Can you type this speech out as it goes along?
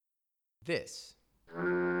This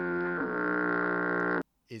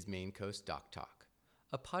is Maine Coast Dock Talk,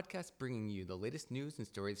 a podcast bringing you the latest news and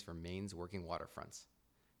stories from Maine's working waterfronts.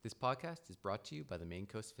 This podcast is brought to you by the Maine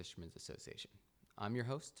Coast Fishermen's Association. I'm your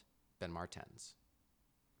host, Ben Martens.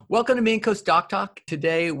 Welcome to Maine Coast Dock Talk.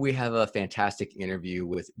 Today we have a fantastic interview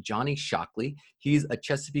with Johnny Shockley. He's a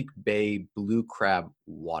Chesapeake Bay blue crab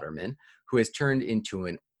waterman who has turned into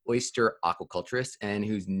an oyster aquaculturist and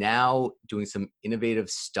who's now doing some innovative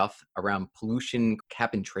stuff around pollution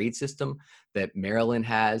cap and trade system that Maryland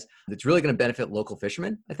has that's really going to benefit local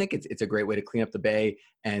fishermen. I think it's a great way to clean up the bay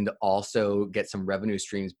and also get some revenue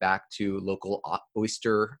streams back to local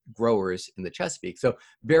oyster growers in the Chesapeake. So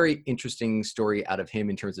very interesting story out of him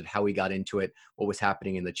in terms of how he got into it, what was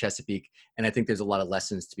happening in the Chesapeake. And I think there's a lot of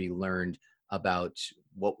lessons to be learned about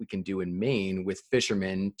what we can do in Maine with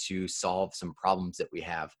fishermen to solve some problems that we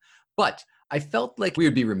have. But I felt like we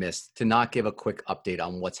would be remiss to not give a quick update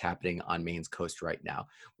on what's happening on Maine's coast right now.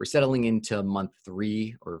 We're settling into month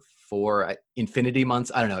 3 or 4, infinity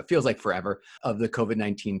months. I don't know. It feels like forever of the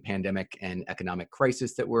COVID-19 pandemic and economic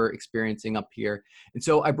crisis that we're experiencing up here. And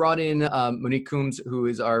so I brought in Monique Coombs, who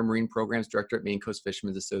is our Marine Programs Director at Maine Coast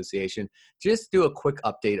Fishermen's Association, just do a quick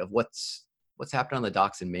update of what's happening on the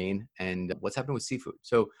docks in Maine and what's happening with seafood.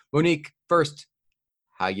 So Monique, first,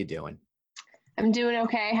 how you doing? I'm doing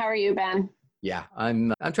okay. How are you, Ben? Yeah,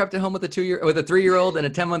 I'm trapped at home with a 3-year-old and a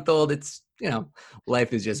 10-month-old. It's,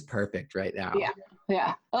 life is just perfect right now.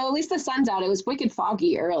 Yeah. Well, at least the sun's out. It was wicked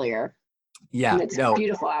foggy earlier. Yeah. And it's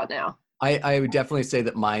beautiful out now. I would definitely say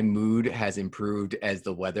that my mood has improved as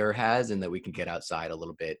the weather has and that we can get outside a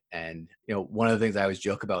little bit. And, one of the things I always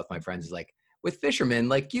joke about with my friends is like, with fishermen,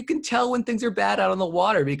 like you can tell when things are bad out on the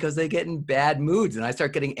water because they get in bad moods. And I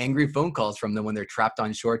start getting angry phone calls from them when they're trapped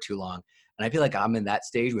on shore too long. And I feel like I'm in that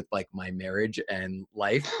stage with like my marriage and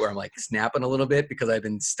life where I'm like snapping a little bit because I've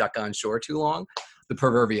been stuck on shore too long, the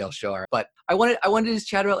proverbial shore. But I wanted to just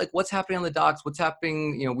chat about like what's happening on the docks, what's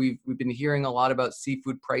happening. We've been hearing a lot about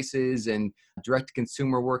seafood prices and direct to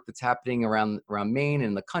consumer work that's happening around Maine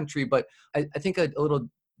and the country. But I think a little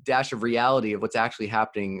dash of reality of what's actually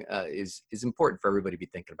happening is important for everybody to be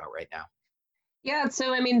thinking about right now. Yeah.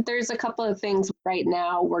 So, there's a couple of things right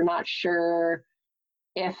now. We're not sure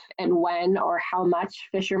if and when or how much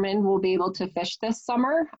fishermen will be able to fish this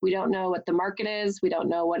summer. We don't know what the market is. We don't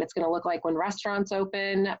know what it's going to look like when restaurants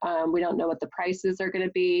open. We don't know what the prices are going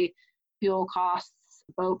to be, fuel costs,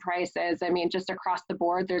 boat prices. Just across the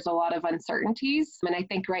board, there's a lot of uncertainties. And I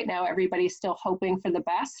think right now everybody's still hoping for the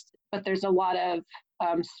best, but there's a lot of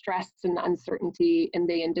stress and uncertainty in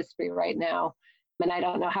the industry right now. And I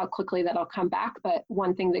don't know how quickly that'll come back, but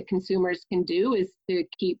one thing that consumers can do is to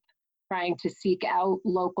keep trying to seek out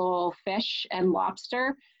local fish and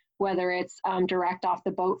lobster, whether it's direct off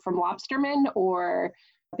the boat from lobstermen or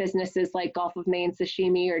businesses like Gulf of Maine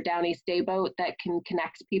Sashimi or Down East Day Boat that can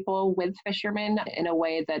connect people with fishermen in a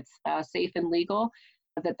way that's safe and legal,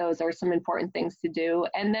 that those are some important things to do.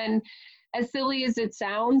 And then, as silly as it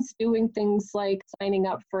sounds, doing things like signing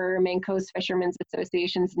up for Maine Coast Fishermen's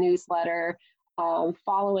Association's newsletter,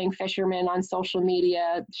 following fishermen on social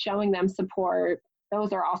media, showing them support,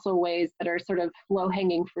 those are also ways that are sort of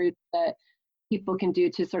low-hanging fruit that people can do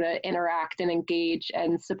to sort of interact and engage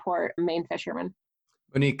and support Maine fishermen.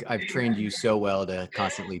 Monique, I've trained you so well to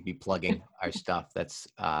constantly be plugging our stuff. That's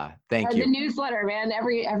thank you. The newsletter, man,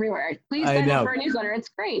 everywhere. Please sign up for a newsletter. It's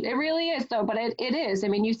great. It really is, though. But it is.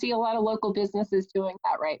 You see a lot of local businesses doing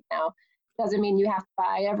that right now. Doesn't mean you have to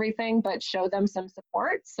buy everything, but show them some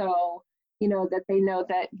support. So that they know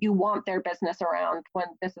that you want their business around when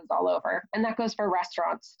this is all over. And that goes for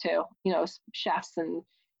restaurants too, chefs and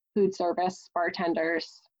food service,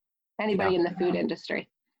 bartenders, anybody in the food industry.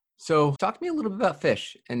 So talk to me a little bit about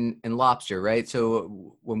fish and lobster, right?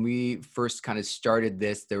 So when we first kind of started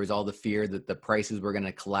this, there was all the fear that the prices were going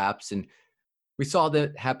to collapse. And we saw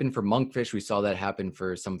that happen for monkfish. We saw that happen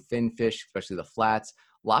for some fin fish, especially the flats.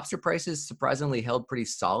 Lobster prices surprisingly held pretty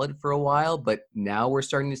solid for a while, but now we're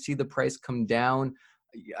starting to see the price come down.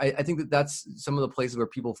 I think that's some of the places where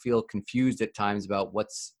people feel confused at times about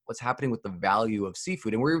what's happening with the value of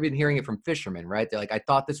seafood. And we've been hearing it from fishermen, right? They're like, I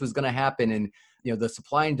thought this was going to happen. And, the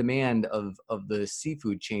supply and demand of the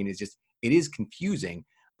seafood chain it is confusing.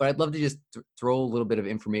 But I'd love to just throw a little bit of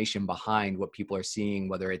information behind what people are seeing,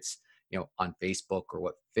 whether it's, on Facebook or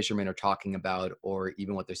what fishermen are talking about, or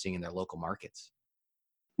even what they're seeing in their local markets.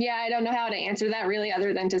 Yeah, I don't know how to answer that really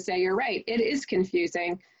other than to say you're right. It is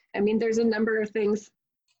confusing. There's a number of things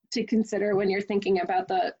to consider when you're thinking about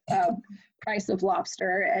the price of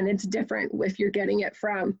lobster, and it's different if you're getting it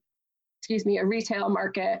from, a retail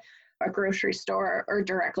market, a grocery store, or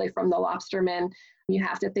directly from the lobsterman. You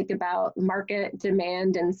have to think about market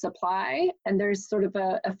demand and supply. And there's sort of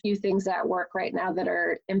a few things at work right now that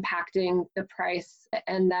are impacting the price.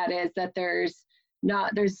 And that is that there's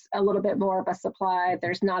a little bit more of a supply.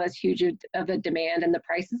 There's not as huge of a demand and the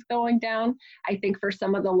price is going down. I think for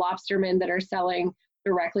some of the lobstermen that are selling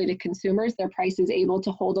directly to consumers, their price is able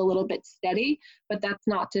to hold a little bit steady, but that's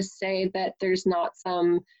not to say that there's not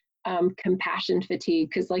some compassion fatigue,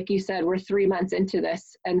 because like you said, we're 3 months into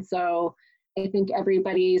this. And so I think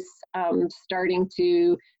everybody's starting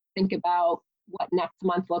to think about what next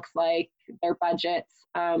month looks like, their budgets,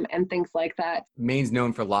 and things like that. Maine's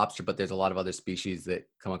known for lobster, but there's a lot of other species that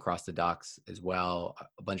come across the docks as well.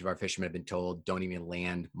 A bunch of our fishermen have been told don't even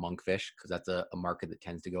land monkfish because that's a market that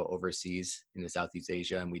tends to go overseas into Southeast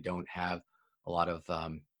Asia, and we don't have a lot of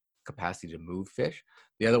capacity to move fish.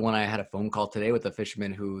 The other one, I had a phone call today with a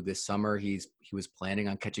fisherman who this summer he was planning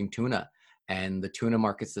on catching tuna, and the tuna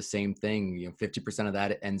market's the same thing. 50% of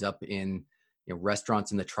that ends up in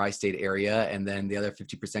restaurants in the tri-state area, and then the other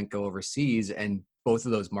 50% go overseas, and both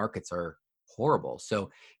of those markets are horrible.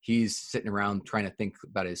 So he's sitting around trying to think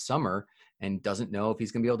about his summer and doesn't know if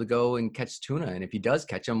he's going to be able to go and catch tuna. And if he does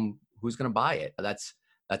catch them, who's going to buy it? That's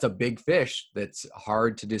a big fish that's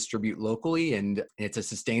hard to distribute locally, and it's a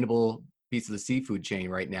sustainable piece of the seafood chain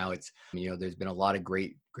right now. It's, there's been a lot of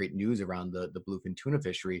great news around the bluefin tuna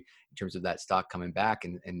fishery in terms of that stock coming back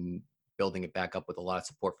and building it back up with a lot of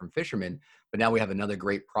support from fishermen. But now we have another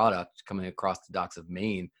great product coming across the docks of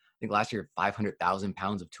Maine. I think last year, 500,000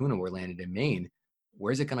 pounds of tuna were landed in Maine.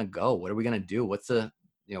 Where's it going to go? What are we going to do?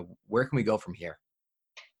 Where can we go from here?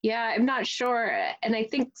 Yeah, I'm not sure. And I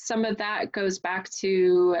think some of that goes back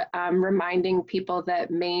to reminding people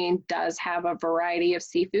that Maine does have a variety of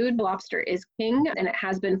seafood. Lobster is king, and it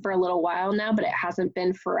has been for a little while now, but it hasn't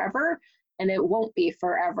been forever. And it won't be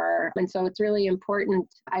forever. And so it's really important.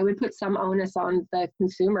 I would put some onus on the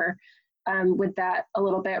consumer with that a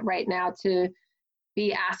little bit right now to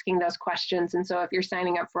be asking those questions. And so if you're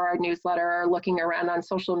signing up for our newsletter or looking around on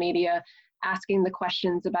social media, asking the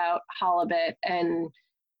questions about halibut. And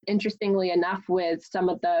interestingly enough, with some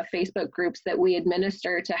of the Facebook groups that we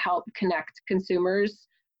administer to help connect consumers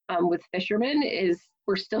with fishermen,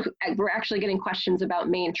 we're actually getting questions about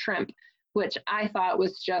Maine shrimp, which I thought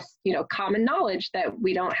was just, common knowledge that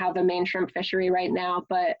we don't have a Maine shrimp fishery right now,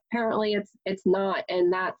 but apparently it's not.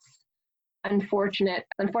 And that's unfortunate.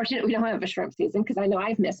 Unfortunate we don't have a shrimp season, because I know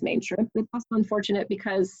I've missed Maine shrimp, but that's unfortunate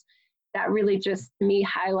because that really just, to me,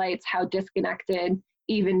 highlights how disconnected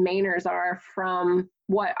even Mainers are from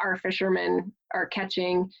what our fishermen are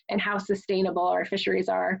catching and how sustainable our fisheries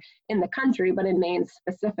are in the country, but in Maine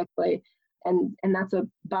specifically. And that's a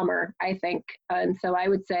bummer, I think. And so I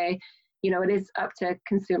would say, it is up to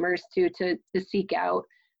consumers to seek out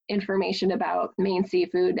information about Maine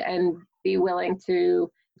seafood and be willing to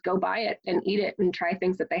go buy it and eat it and try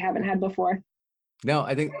things that they haven't had before. No,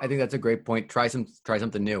 I think that's a great point. Try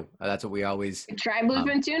something new. That's what we always try.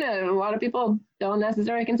 Bluefin tuna. A lot of people don't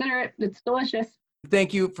necessarily consider it. It's delicious.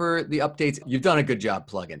 Thank you for the updates. You've done a good job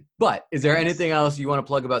plugging. But is there anything else you want to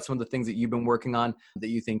plug about some of the things that you've been working on that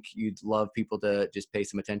you think you'd love people to just pay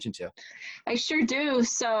some attention to? I sure do.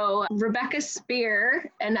 So Rebecca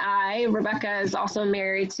Spear and Rebecca is also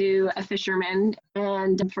married to a fisherman.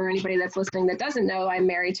 And for anybody that's listening that doesn't know, I'm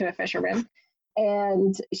married to a fisherman.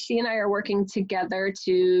 And she and I are working together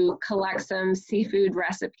to collect some seafood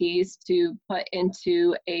recipes to put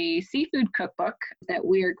into a seafood cookbook that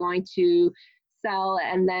we are going to sell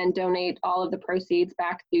and then donate all of the proceeds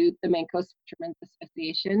back to the Maine Coast Fishermen's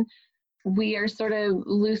Association. We are sort of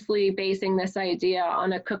loosely basing this idea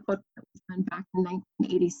on a cookbook that was done back in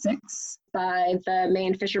 1986 by the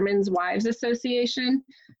Maine Fishermen's Wives Association.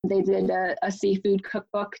 They did a seafood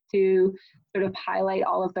cookbook to sort of highlight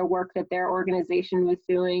all of the work that their organization was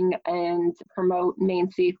doing and promote Maine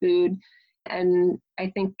seafood. And I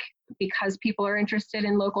think because people are interested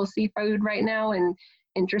in local seafood right now and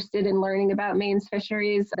interested in learning about Maine's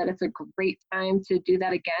fisheries, that it's a great time to do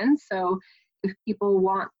that again. So if people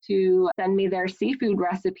want to send me their seafood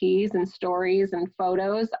recipes and stories and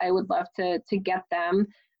photos, I would love to get them.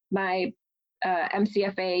 My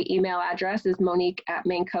MCFA email address is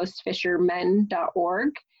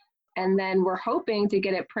monique@maincoastfishermen.org. And then we're hoping to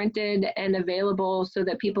get it printed and available so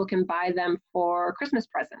that people can buy them for Christmas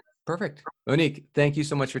presents. Perfect. Monique, thank you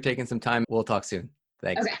so much for taking some time. We'll talk soon.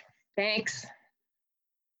 Thanks. Okay, thanks.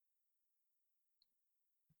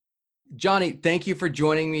 Johnny, thank you for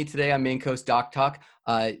joining me today on Maine Coast Dock Talk.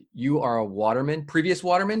 You are a waterman, previous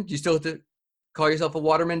waterman. Do you still have to call yourself a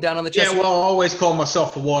waterman down on the Chesapeake? Yeah, well, I always call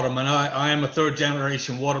myself a waterman. I am a third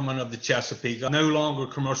generation waterman of the Chesapeake. I'm no longer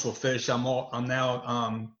commercial fish. I'm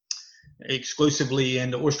now exclusively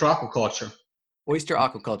in the oyster aquaculture. Oyster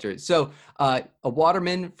aquaculture. So a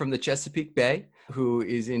waterman from the Chesapeake Bay who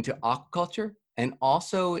is into aquaculture and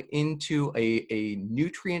also into a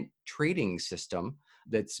nutrient trading system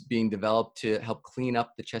that's being developed to help clean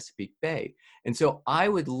up the Chesapeake Bay. And so I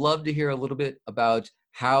would love to hear a little bit about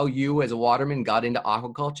how you as a waterman got into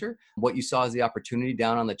aquaculture, what you saw as the opportunity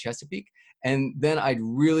down on the Chesapeake. And then I'd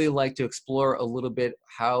really like to explore a little bit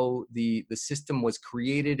how the system was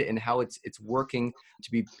created and how it's working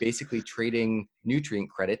to be basically trading nutrient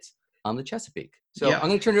credits on the Chesapeake. So Yeah. I'm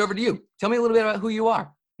going to turn it over to you. Tell me a little bit about who you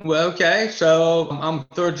are. Well, okay. So I'm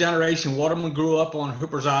third generation waterman, grew up on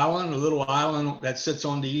Hooper's Island, a little island that sits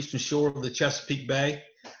on the eastern shore of the Chesapeake Bay.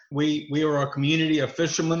 We were a community of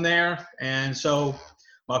fishermen there. And so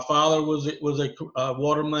my father was a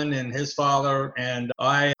waterman and his father, and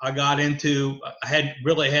I got into, I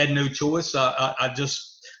had no choice. I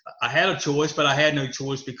had a choice, but I had no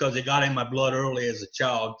choice because it got in my blood early as a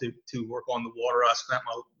child to work on the water. I spent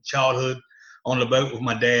my childhood on the boat with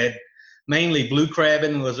my dad. Mainly blue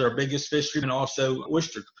crabbing was our biggest fishery, and also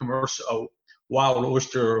oyster, commercial wild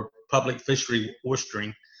oyster, public fishery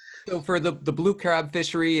oystering. So for the blue crab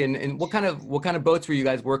fishery and what kind of boats were you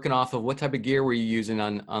guys working off of? What type of gear were you using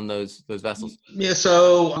on those vessels? Yeah,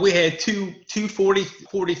 so we had two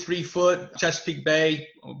 43-foot Chesapeake Bay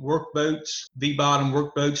work boats, V-bottom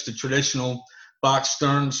work boats, the traditional box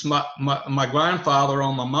sterns. My grandfather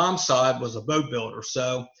on my mom's side was a boat builder,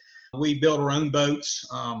 so we built our own boats.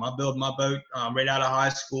 I built my boat right out of high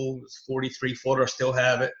school. It was 43-footer, still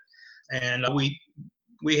have it. And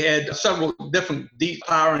we had several different deep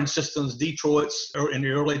powering systems, Detroit's in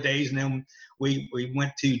the early days, and then we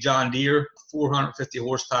went to John Deere, 450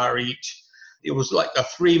 horsepower each. It was like a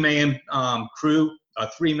three-man crew, a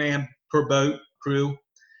three-man per boat crew,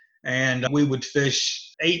 and we would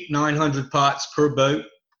fish 800-900 pots per boat.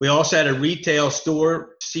 We also had a retail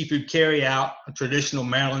store, seafood carry-out, a traditional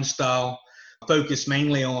Maryland style, focused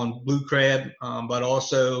mainly on blue crab, but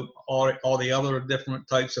also all the other different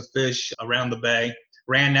types of fish around the bay.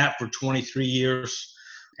 Ran that for 23 years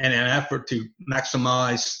in an effort to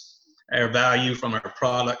maximize our value from our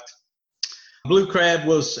product. Blue crab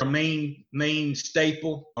was our main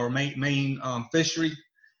staple, our main fishery,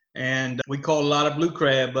 and we caught a lot of blue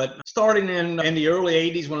crab. But starting in the early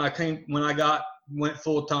 80s, when I went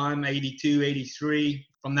full time, 82, 83,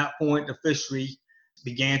 from that point the fishery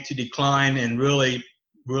began to decline and really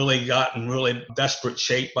got in really desperate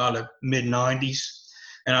shape by the mid 90s.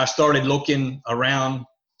 And I started looking around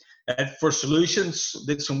for solutions,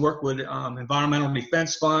 did some work with Environmental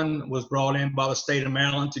Defense Fund, was brought in by the state of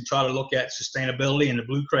Maryland to try to look at sustainability in the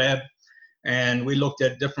blue crab. And we looked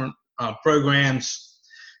at different programs.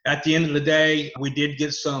 At the end of the day, we did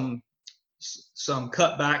get some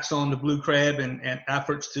cutbacks on the blue crab and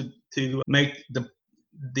efforts to make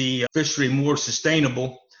the fishery more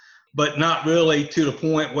sustainable, but not really to the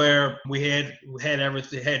point where we had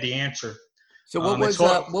the answer. So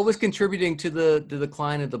what was contributing to the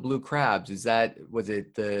decline of the blue crabs? I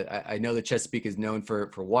know the Chesapeake is known for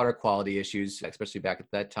water quality issues, especially back at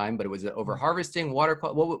that time, but was it over harvesting, water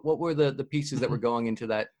quality? What were the pieces that were going into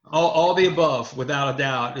that? All the above, without a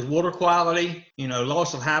doubt. Is water quality,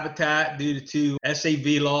 loss of habitat due to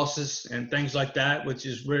SAV losses and things like that, which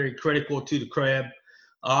is very critical to the crab.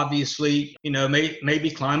 Obviously,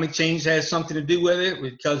 maybe climate change has something to do with it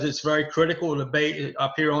because it's very critical. The bay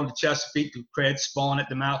up here on the Chesapeake, the crabs spawn at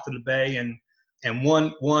the mouth of the bay, and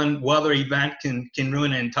one weather event can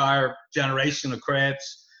ruin an entire generation of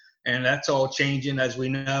crabs, and that's all changing as we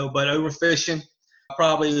know. But overfishing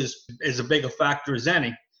probably is a bigger factor as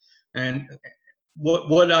any. And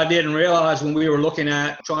what I didn't realize when we were looking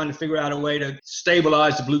at trying to figure out a way to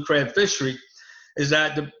stabilize the blue crab fishery is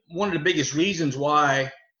that one of the biggest reasons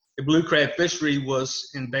why the blue crab fishery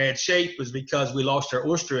was in bad shape was because we lost our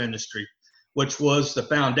oyster industry, which was the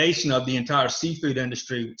foundation of the entire seafood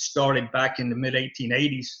industry, which started back in the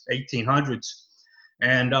mid-1880s, 1800s.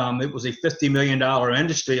 And it was a $50 million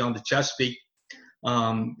industry on the Chesapeake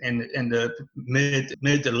in the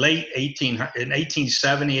mid to late in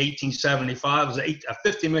 1870, 1875. It was a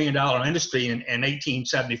 $50 million industry in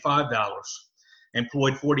 1875 dollars,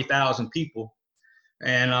 employed 40,000 people.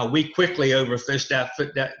 And we quickly overfished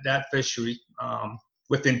that fishery.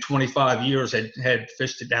 Within 25 years, had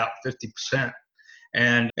fished it out 50%.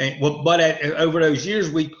 Over those years,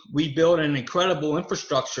 we built an incredible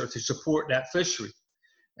infrastructure to support that fishery.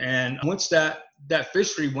 And once that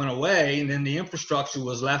fishery went away, and then the infrastructure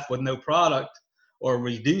was left with no product or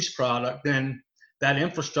reduced product, then that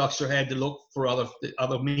infrastructure had to look for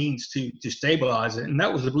other means to stabilize it, and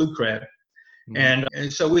that was the blue crab. And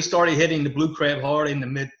so we started hitting the blue crab hard in the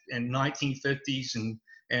mid and 1950s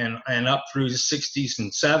and up through the 60s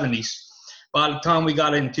and 70s. By the time we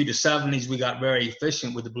got into the 70s, we got very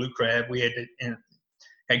efficient with the blue crab. We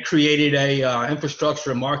had created a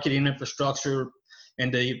infrastructure, a marketing infrastructure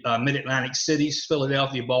in the mid-Atlantic cities,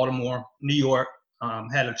 Philadelphia, Baltimore, New York,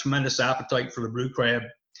 had a tremendous appetite for the blue crab.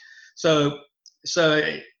 So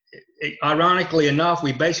ironically enough,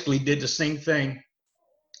 we basically did the same thing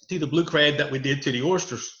to the blue crab that we did to the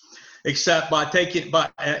oysters, except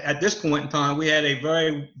at this point in time, we had a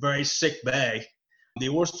very, very sick bay. The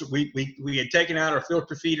oyster, we had taken out our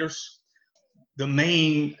filter feeders, the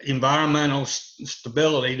main environmental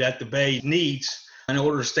stability that the bay needs in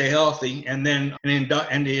order to stay healthy, and then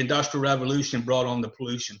the Industrial Revolution brought on the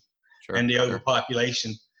pollution and the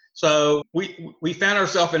overpopulation. So we found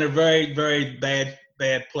ourselves in a very, very bad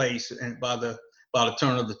place, and by the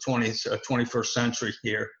turn of the 21st century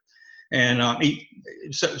here. And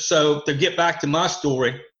so to get back to my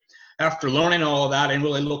story, after learning all of that and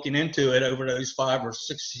really looking into it over those 5 or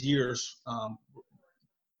 6 years,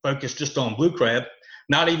 focused just on blue crab,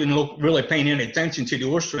 not even really paying any attention to the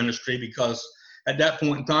oyster industry, because at that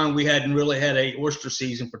point in time, we hadn't really had a oyster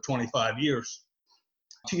season for 25 years.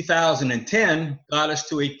 2010 got us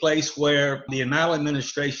to a place where the O'Malley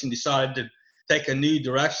administration decided to take a new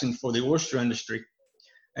direction for the oyster industry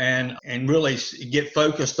and really get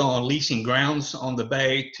focused on leasing grounds on the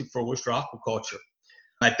bay for oyster aquaculture.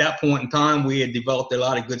 At that point in time, we had developed a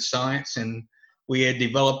lot of good science, and we had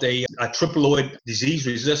developed a triploid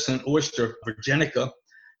disease-resistant oyster, Virginica,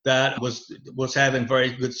 that was having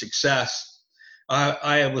very good success.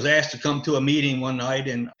 I was asked to come to a meeting one night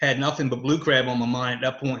and had nothing but blue crab on my mind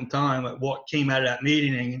at that point in time. What came out of that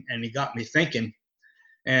meeting, and it got me thinking,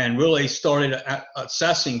 and really started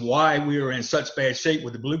assessing why we were in such bad shape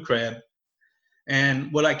with the blue crab.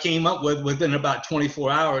 And what I came up with within about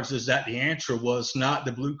 24 hours is that the answer was not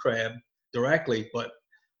the blue crab directly, but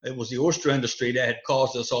it was the oyster industry that had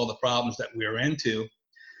caused us all the problems that we were into.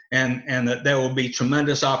 And that there will be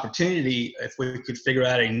tremendous opportunity if we could figure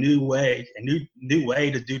out a new way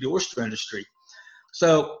to do the oyster industry.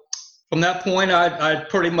 So from that point, I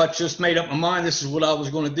pretty much just made up my mind. This is what I was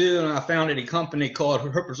going to do, and I founded a company called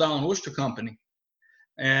Harper's Island Oyster Company,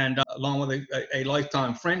 and along with a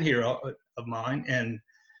lifetime friend here of mine, and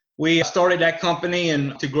we started that company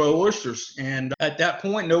and to grow oysters. And at that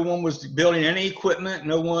point, no one was building any equipment.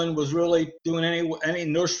 No one was really doing any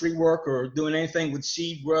nursery work or doing anything with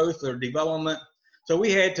seed growth or development. So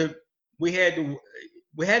we had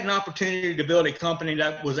an opportunity to build a company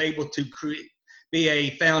that was able to be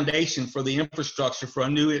a foundation for the infrastructure for a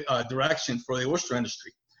new direction for the oyster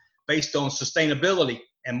industry, based on sustainability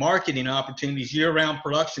and marketing opportunities, year-round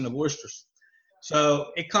production of oysters. So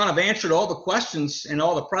it kind of answered all the questions and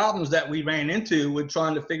all the problems that we ran into with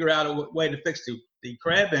trying to figure out a way to fix the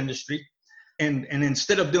crab industry. And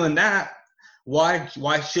instead of doing that, why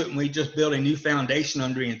shouldn't we just build a new foundation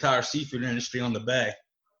under the entire seafood industry on the bay?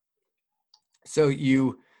 So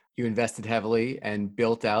you invested heavily and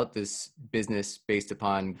built out this business based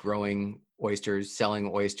upon growing oysters, selling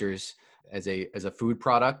oysters as a food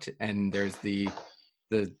product, and there's the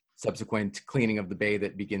subsequent cleaning of the bay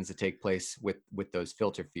that begins to take place with those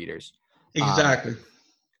filter feeders. Exactly.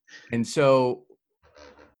 And so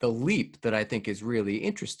the leap that I think is really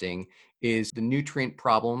interesting is the nutrient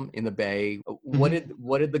problem in the bay. What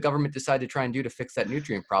did the government decide to try and do to fix that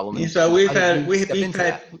nutrient problem? And so we've had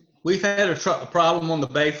a problem on the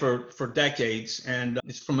bay for decades, and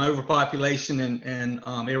it's from overpopulation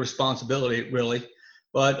and irresponsibility, really.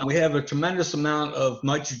 But we have a tremendous amount of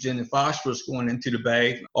nitrogen and phosphorus going into the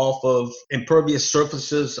bay off of impervious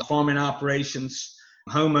surfaces, farming operations,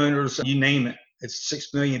 homeowners, you name it. It's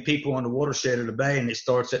 6 million people on the watershed of the bay, and it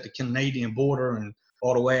starts at the Canadian border and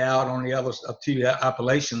all the way out on the others up to the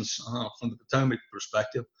Appalachians from the Potomac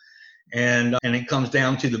perspective. And it comes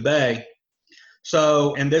down to the bay.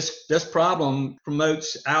 So, and this problem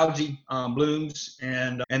promotes algae blooms,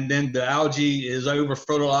 and then the algae is over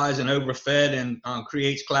fertilized and overfed and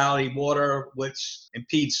creates cloudy water, which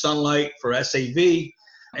impedes sunlight for SAV.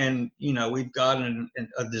 And, we've got a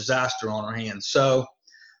disaster on our hands. So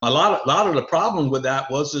a lot of the problem with that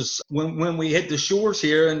was when we hit the shores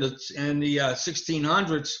here in the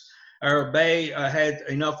 1600s, our bay had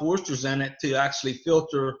enough oysters in it to actually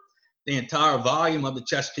filter the entire volume of the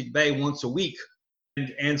Chesapeake Bay once a week.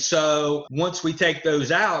 And so once we take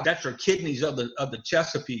those out, that's our kidneys of the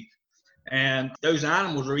Chesapeake. And those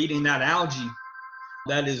animals are eating that algae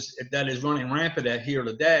that is running rampant at here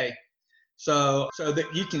today. So that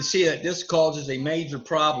you can see that this causes a major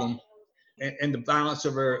problem in the balance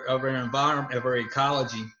of our environment, of our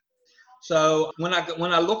ecology. So when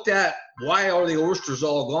I looked at why are the oysters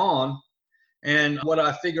all gone, and what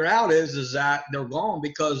I figured out is that they're gone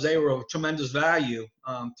because they were of tremendous value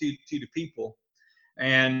to the people.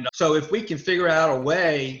 And so if we can figure out a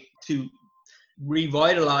way to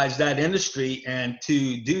revitalize that industry and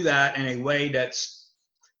to do that in a way that's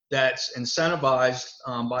incentivized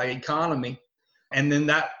by economy, and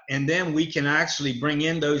then we can actually bring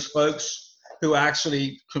in those folks who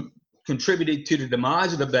actually contributed to the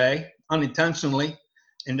demise of the bay unintentionally,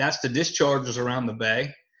 and that's the discharges around the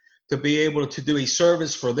bay, to be able to do a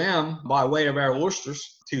service for them by way of our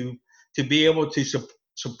oysters, to be able to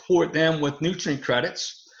support them with nutrient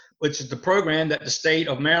credits, which is the program that the state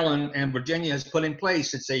of Maryland and Virginia has put in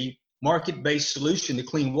place. It's a market-based solution to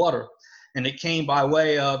clean water, and it came by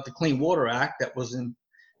way of the Clean Water Act that was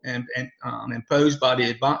imposed by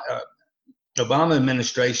the Obama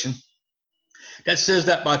administration, that says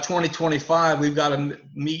that by 2025 we've got to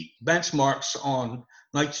meet benchmarks on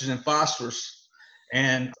nitrogen and phosphorus,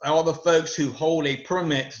 and all the folks who hold a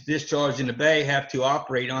permit to discharge in the bay have to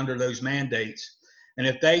operate under those mandates. And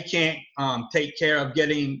if they can't take care of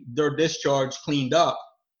getting their discharge cleaned up,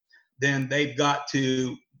 then they've got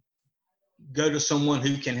to go to someone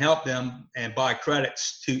who can help them and buy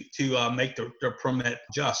credits to make their permit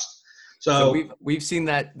just. So we've seen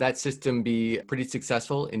that system be pretty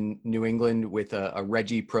successful in New England with a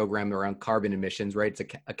RGGI program around carbon emissions, right?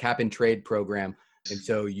 It's a cap and trade program. And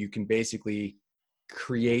so you can basically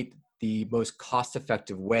create the most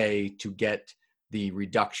cost-effective way to get the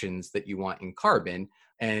reductions that you want in carbon.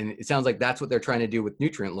 And it sounds like that's what they're trying to do with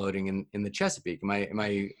nutrient loading in the Chesapeake. Am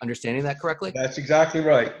I understanding that correctly? That's exactly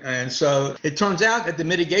right. And so it turns out that the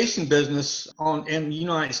mitigation business in the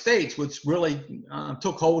United States, which really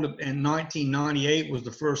took hold in 1998, was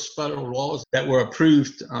the first federal laws that were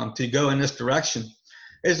approved to go in this direction,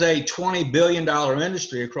 is a $20 billion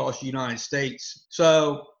industry across the United States.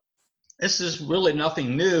 So this is really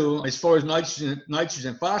nothing new. As far as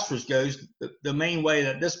nitrogen phosphorus goes, the main way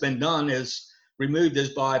that this has been done is removed is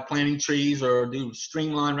by planting trees or do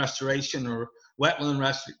streamline restoration or wetland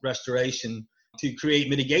restoration to create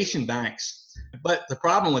mitigation banks. But the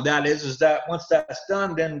problem with that is that once that's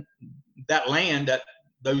done, then that land that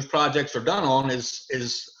those projects are done on is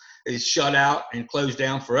shut out and closed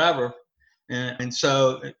down forever. And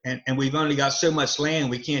so we've only got so much land.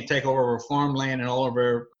 We can't take all of our farmland and all of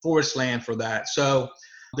our forest land for that. So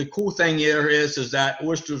the cool thing here is that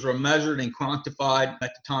oysters are measured and quantified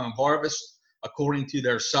at the time of harvest according to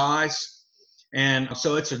their size. And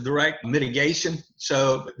so it's a direct mitigation.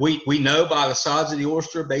 So we know by the size of the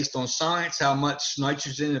oyster, based on science, how much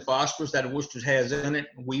nitrogen and phosphorus that oyster has in it.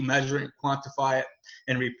 We measure it, quantify it,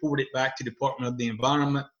 and report it back to the Department of the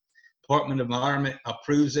Environment. Department of Environment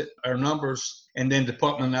approves it, our numbers, and then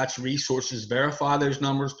Department of Natural Resources verify those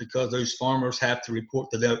numbers because those farmers have to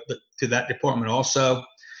report to that department also.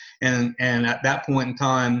 And at that point in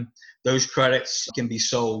time, those credits can be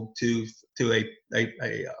sold to a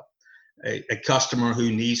customer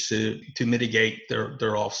who needs to mitigate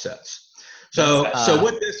their offsets. So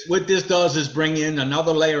what this does is bring in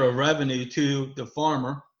another layer of revenue to the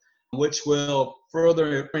farmer, which will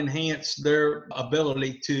further enhance their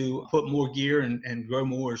ability to put more gear and grow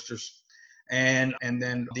more oysters. And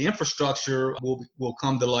then the infrastructure will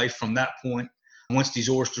come to life from that point once these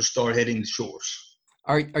oysters start hitting the shores.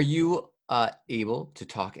 Are you able to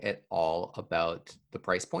talk at all about the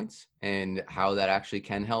price points and how that actually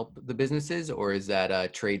can help the businesses, or is that a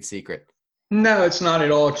trade secret? No, it's not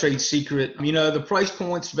at all a trade secret. You know, the price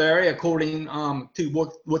points vary according to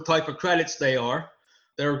what type of credits they are.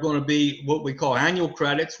 There are going to be what we call annual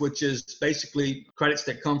credits, which is basically credits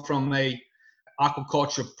that come from a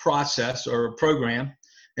aquaculture process or a program.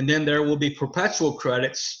 And then there will be perpetual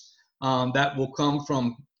credits that will come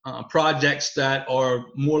from projects that are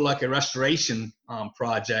more like a restoration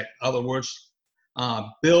project. In other words,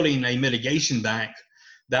 building a mitigation bank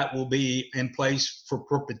that will be in place for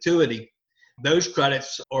perpetuity. Those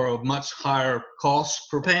credits are of much higher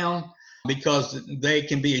cost per pound because they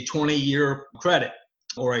can be a 20-year credit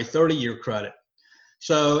or a 30-year credit.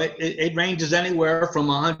 So it ranges anywhere from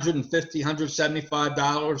 $150,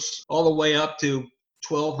 $175 all the way up to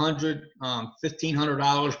 $1,200,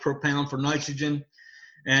 $1,500 per pound for nitrogen,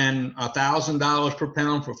 and $1,000 per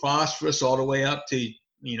pound for phosphorus, all the way up to,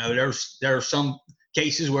 you know, there are some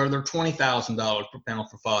cases where they're $20,000 per pound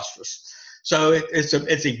for phosphorus. So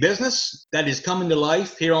it's a business that is coming to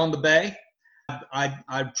life here on the Bay.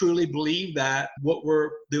 I truly believe that what we're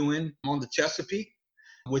doing on the Chesapeake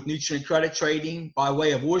with nutrient credit trading by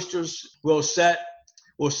way of oysters will set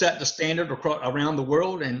will set the standard around the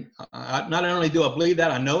world. And not only do I believe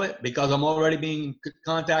that, I know it because I'm already being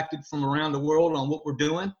contacted from around the world on what we're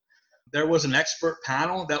doing. There was an expert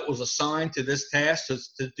panel that was assigned to this task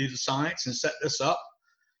to do the science and set this up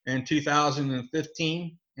in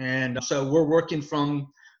 2015. And so we're working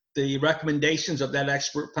from the recommendations of that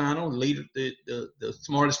expert panel, the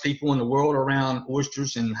smartest people in the world around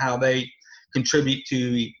oysters and how they contribute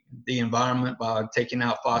to the environment by taking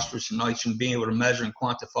out phosphorus and nitrogen, being able to measure and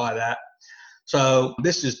quantify that. So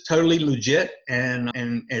this is totally legit, and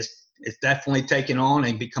it's definitely taken on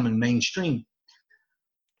and becoming mainstream.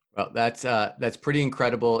 Well, that's pretty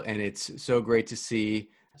incredible, and it's so great to see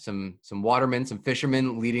some watermen, some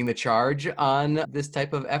fishermen leading the charge on this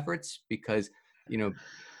type of efforts, because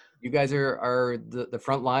you guys are the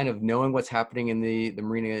front line of knowing what's happening in the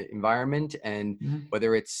marine environment, and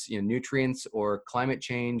whether it's nutrients or climate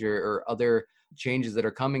change or other changes that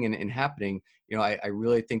are coming and happening. I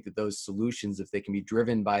really think that those solutions, if they can be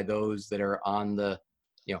driven by those that are on the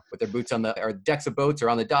with their boots on the decks of boats or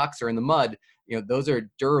on the docks or in the mud, those are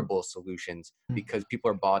durable solutions because people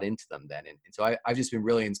are bought into them then. And so I've just been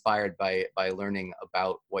really inspired by learning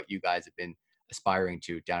about what you guys have been aspiring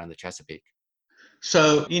to down in the Chesapeake.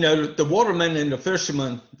 So, the watermen and the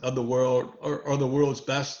fishermen of the world are the world's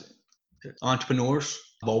best entrepreneurs.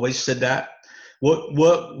 I've always said that.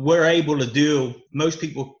 What we're able to do, most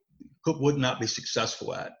people would not be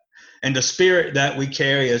successful at. And the spirit that we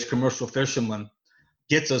carry as commercial fishermen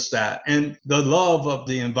gets us that. And the love of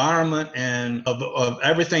the environment and of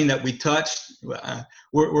everything that we touch.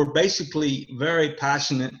 We're basically very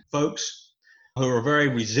passionate folks who are very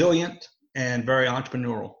resilient and very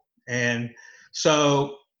entrepreneurial. And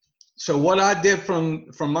so what I did from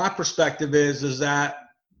my perspective is that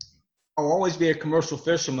I'll always be a commercial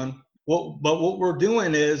fisherman. But what we're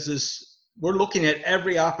doing is we're looking at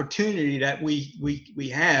every opportunity that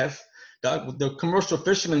we have. The commercial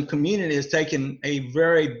fisherman community has taken a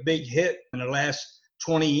very big hit in the last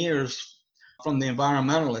 20 years from the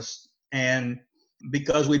environmentalists, and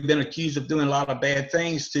because we've been accused of doing a lot of bad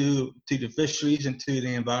things to the fisheries and to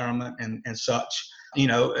the environment and such.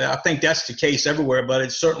 I think that's the case everywhere, but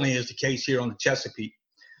it certainly is the case here on the Chesapeake.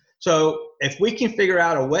 So if we can figure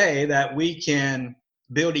out a way that we can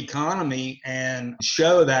build economy and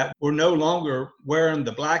show that we're no longer wearing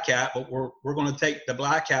the black hat, but we're going to take the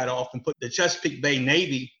black hat off and put the Chesapeake Bay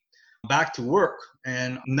Navy back to work,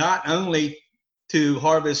 and not only to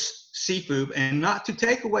harvest seafood and not to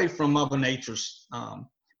take away from Mother Nature's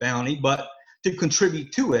bounty, but to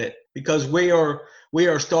contribute to it, because we are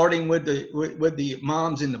starting with the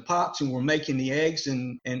moms in the pots, and we're making the eggs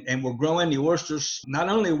and we're growing the oysters. Not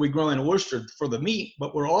only are we growing oyster for the meat,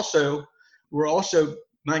 but we're also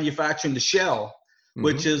manufacturing the shell,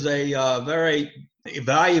 which is a very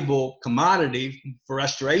valuable commodity for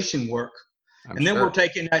restoration work. Then we're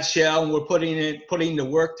taking that shell and we're putting the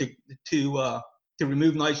work to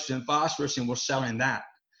remove nitrogen and phosphorus, and we're selling that.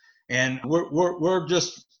 And we're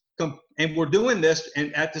doing this,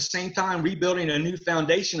 and at the same time rebuilding a new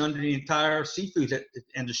foundation under the entire seafood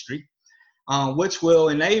industry, which will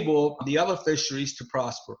enable the other fisheries to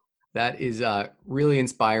prosper. That is really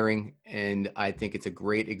inspiring, and I think it's a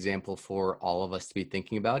great example for all of us to be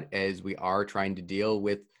thinking about as we are trying to deal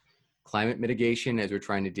with climate mitigation, as we're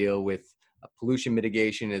trying to deal with pollution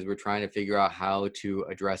mitigation, as we're trying to figure out how to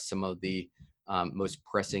address some of the most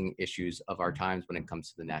pressing issues of our times when it comes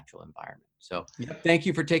to the natural environment. So Thank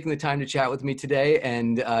you for taking the time to chat with me today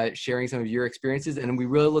and sharing some of your experiences. And we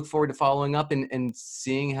really look forward to following up and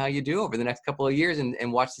seeing how you do over the next couple of years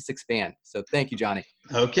and watch this expand. So thank you, Johnny.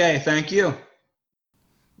 Okay, thank you.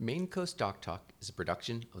 Maine Coast Dock Talk is a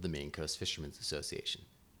production of the Maine Coast Fishermen's Association,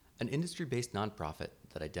 an industry-based nonprofit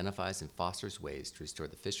that identifies and fosters ways to restore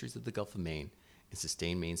the fisheries of the Gulf of Maine and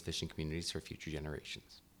sustain Maine's fishing communities for future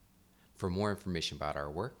generations. For more information about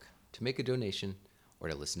our work, to make a donation, or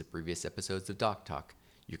to listen to previous episodes of Dock Talk,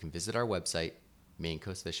 you can visit our website,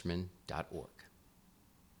 maincoastfisherman.org.